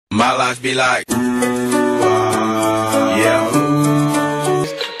My life be like, yeah,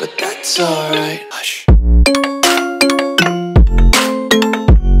 but that's alright. Hush.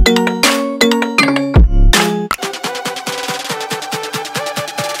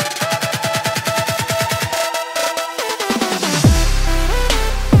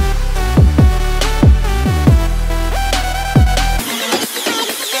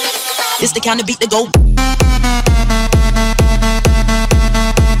 It's the kind of beat that go.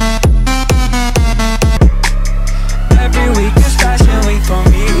 Every week is fashion week for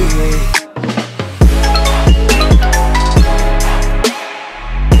me.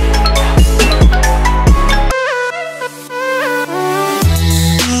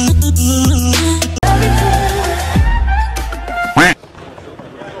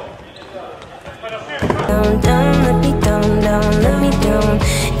 Down, down, let me down, down, let me down.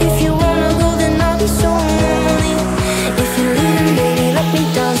 If you wanna go, then I'll be so lonely. If you're leaving, baby, let me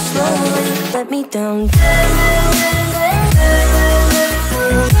down slowly. Let me down.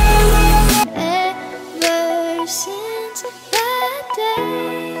 Ever since that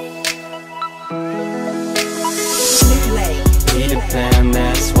day. Peter Pan,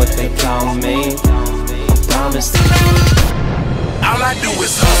 that's what they call me. I promise. all I do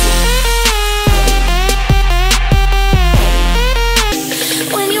is hustle.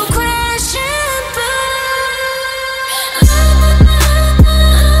 When you crash and burn,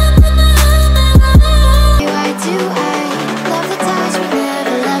 why do I love the touch but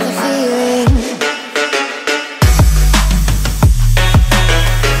never love the feeling?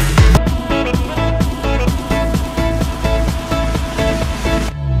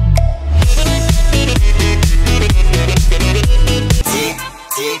 Deep,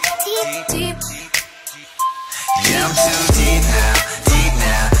 deep, deep, deep. Yeah, I'm too deep now.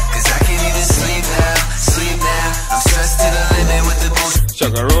 Cause I can't even sleep now. I'm stressed to the limit with the bullshit.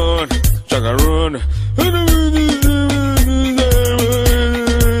 Chacarone, chacarone.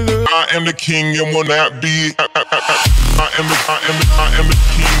 I am the king and will not be. I am the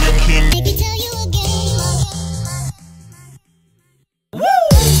king and king. Baby, tell you again. Woo!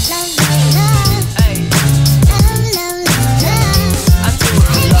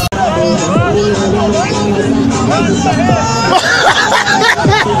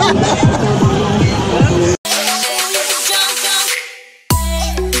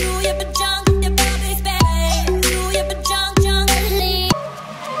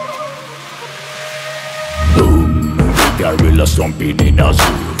 Gorilla stomping in a zoo.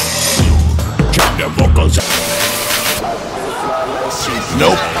 Check the vocals.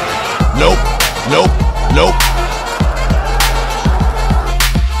 Nope, nope, nope, nope.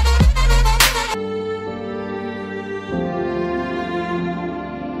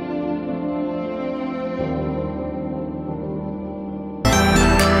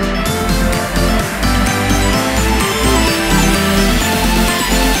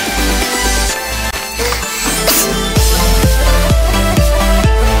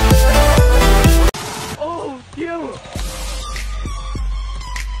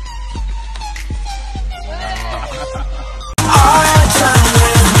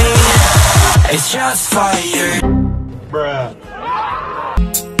 It's just fire. Bruh.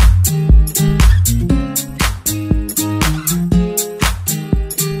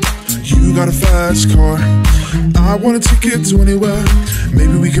 You got a fast car. I want a ticket to anywhere.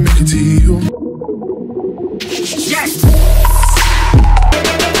 Maybe we can make it to you. Yes.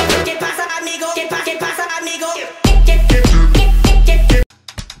 ¿Qué pasa, amigo? ¿Qué pasa, amigo?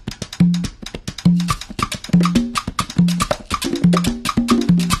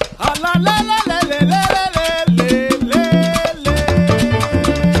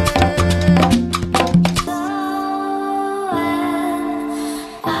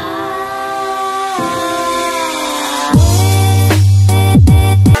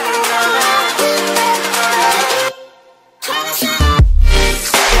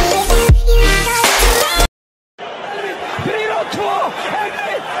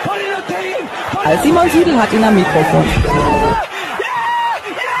 Simon Siedel hat ihn am Mikrofon.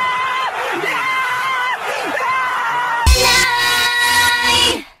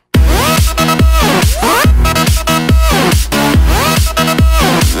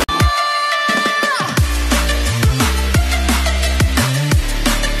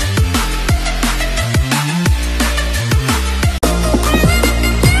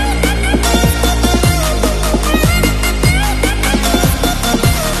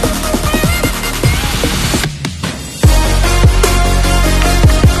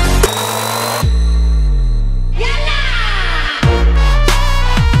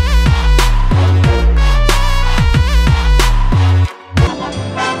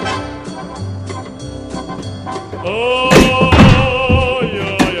 Life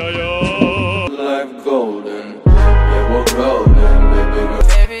golden, yeah, we're golden, baby girl.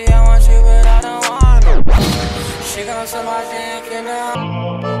 Baby, I want you, but I don't want her. She gon' suck my dick and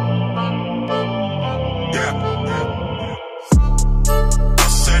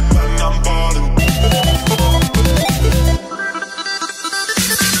Said man, I'm ballin'.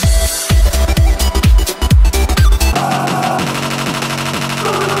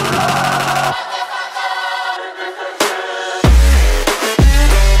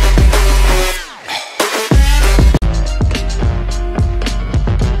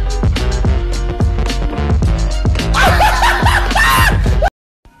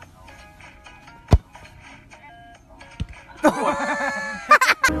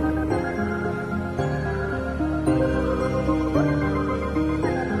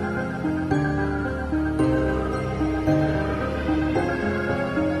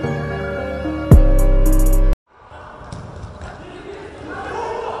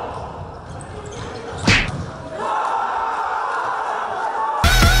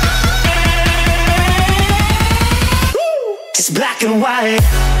 It's black and white.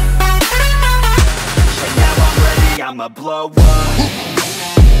 And now I'm ready, I'ma blow up.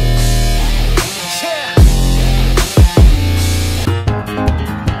 Yeah.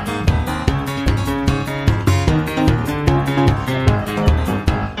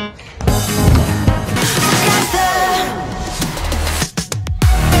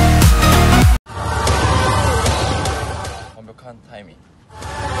 완벽한 타이밍.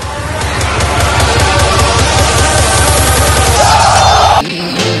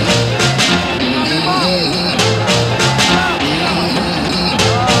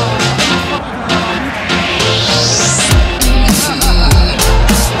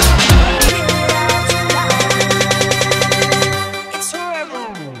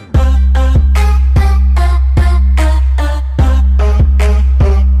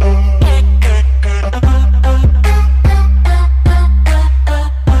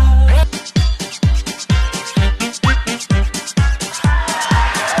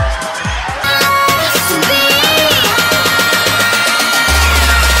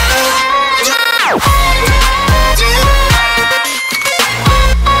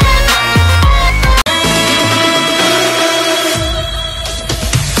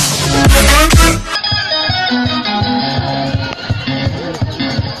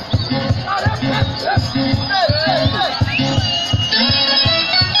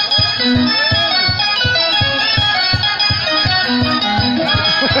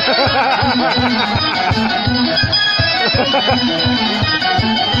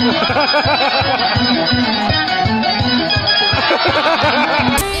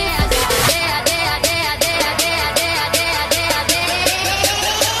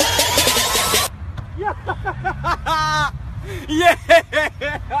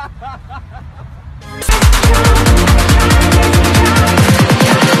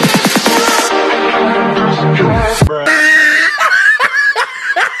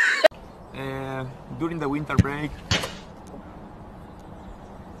 During the winter break.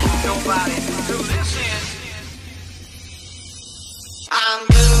 Nobody to listen. I'm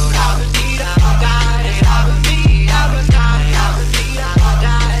good. I would need, I would die. I would need, I would die. I would need, I would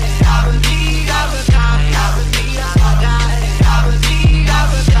die. I would need, I would die. I would need, I would die. I would need, I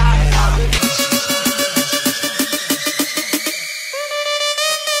would die. I would.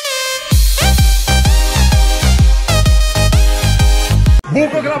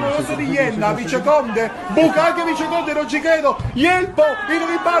 Buco clamoroso di Ienna, viceconte, buca anche viceconte, non ci credo, Ielpo, vino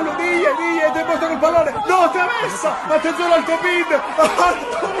di ballo, Nije, ti portano il pallone, no, ti ha messa, attenzione al Topin,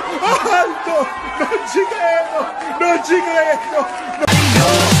 alto, non ci credo, non ci credo.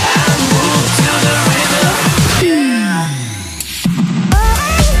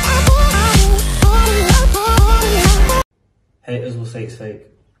 Haters will say it's fake.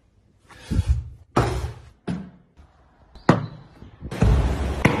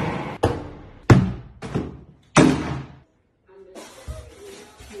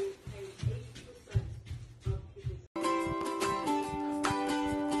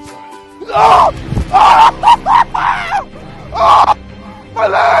 My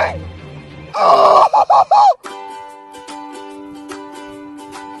leg!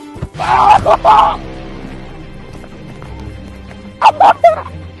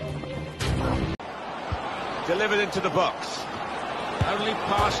 Delivered into the box. Only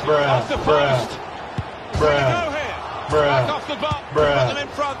partially Bruh, off the post. Bruh. Go here. Bruh. Back off the box. Bruh. Put them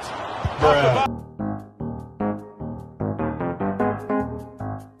in front. Bruh. Off the box.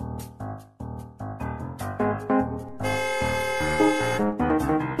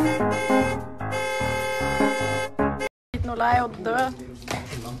 nå lei å dø.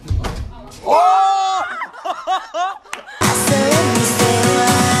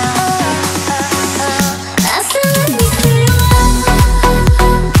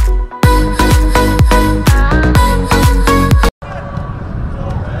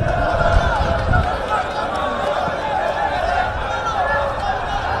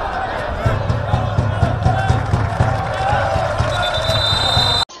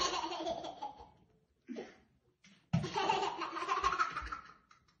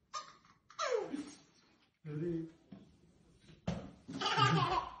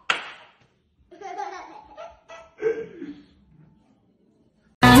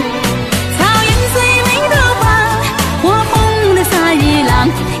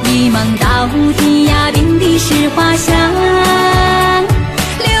一梦到天涯，遍地是花香。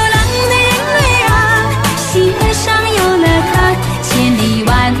流浪的人儿啊，心上有了他，千里万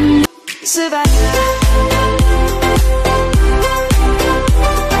里。